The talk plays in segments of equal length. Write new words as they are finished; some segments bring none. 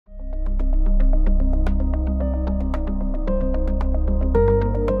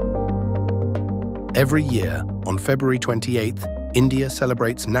Every year, on February 28th, India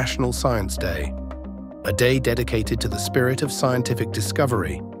celebrates National Science Day, a day dedicated to the spirit of scientific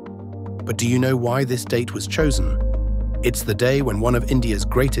discovery. But do you know why this date was chosen? It's the day when one of India's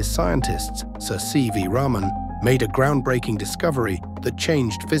greatest scientists, Sir C.V. Raman, made a groundbreaking discovery that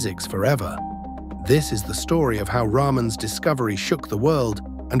changed physics forever. This is the story of how Raman's discovery shook the world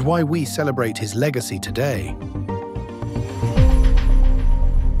and why we celebrate his legacy today.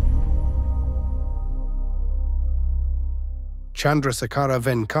 Chandrasekhara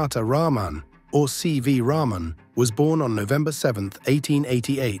Venkata Raman, or C.V. Raman, was born on November 7,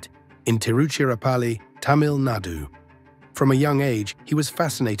 1888, in Tiruchirappalli, Tamil Nadu. From a young age, he was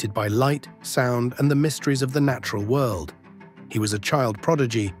fascinated by light, sound, and the mysteries of the natural world. He was a child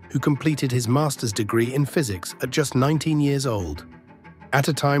prodigy who completed his master's degree in physics at just 19 years old. At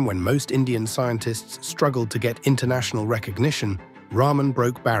a time when most Indian scientists struggled to get international recognition, Raman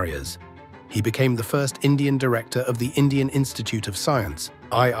broke barriers. He became the first Indian director of the Indian Institute of Science,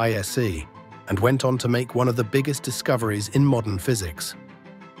 IISc, and went on to make one of the biggest discoveries in modern physics.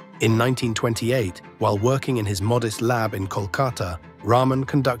 In 1928, while working in his modest lab in Kolkata, Raman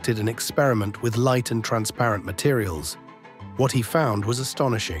conducted an experiment with light and transparent materials. What he found was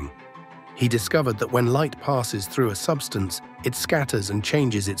astonishing. He discovered that when light passes through a substance, it scatters and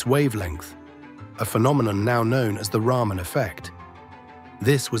changes its wavelength, a phenomenon now known as the Raman Effect.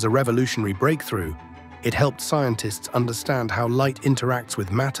 This was a revolutionary breakthrough. It helped scientists understand how light interacts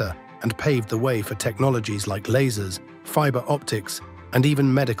with matter and paved the way for technologies like lasers, fiber optics, and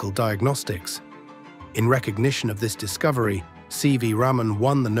even medical diagnostics. In recognition of this discovery, C.V. Raman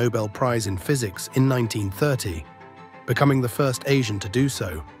won the Nobel Prize in Physics in 1930, becoming the first Asian to do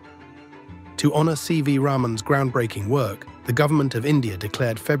so. To honor C.V. Raman's groundbreaking work, the government of India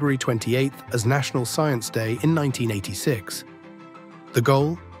declared February 28th as National Science Day in 1986. The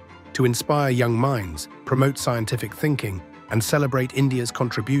goal? To inspire young minds, promote scientific thinking, and celebrate India's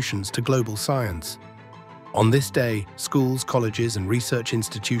contributions to global science. On this day, schools, colleges, and research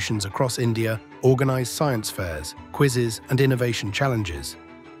institutions across India organize science fairs, quizzes, and innovation challenges.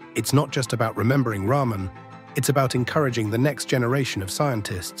 It's not just about remembering Raman, it's about encouraging the next generation of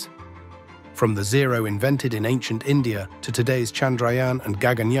scientists. From the zero invented in ancient India to today's Chandrayaan and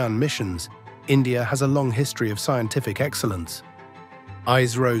Gaganyaan missions, India has a long history of scientific excellence.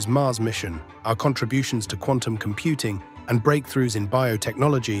 ISRO's Mars mission, our contributions to quantum computing, and breakthroughs in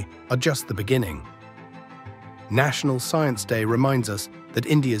biotechnology are just the beginning. National Science Day reminds us that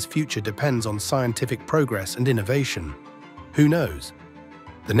India's future depends on scientific progress and innovation. Who knows?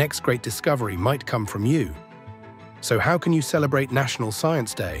 The next great discovery might come from you. So how can you celebrate National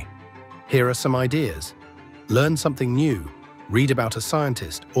Science Day? Here are some ideas. Learn something new, read about a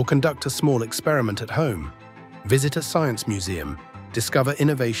scientist, or conduct a small experiment at home. Visit a science museum, discover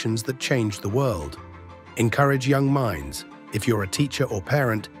innovations that change the world. Encourage young minds. If you're a teacher or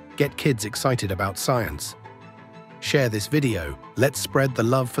parent, get kids excited about science. Share this video. Let's spread the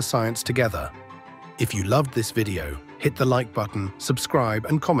love for science together. If you loved this video, hit the like button, subscribe,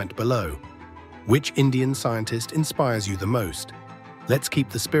 and comment below. Which Indian scientist inspires you the most? Let's keep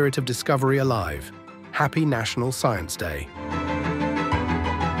the spirit of discovery alive. Happy National Science Day!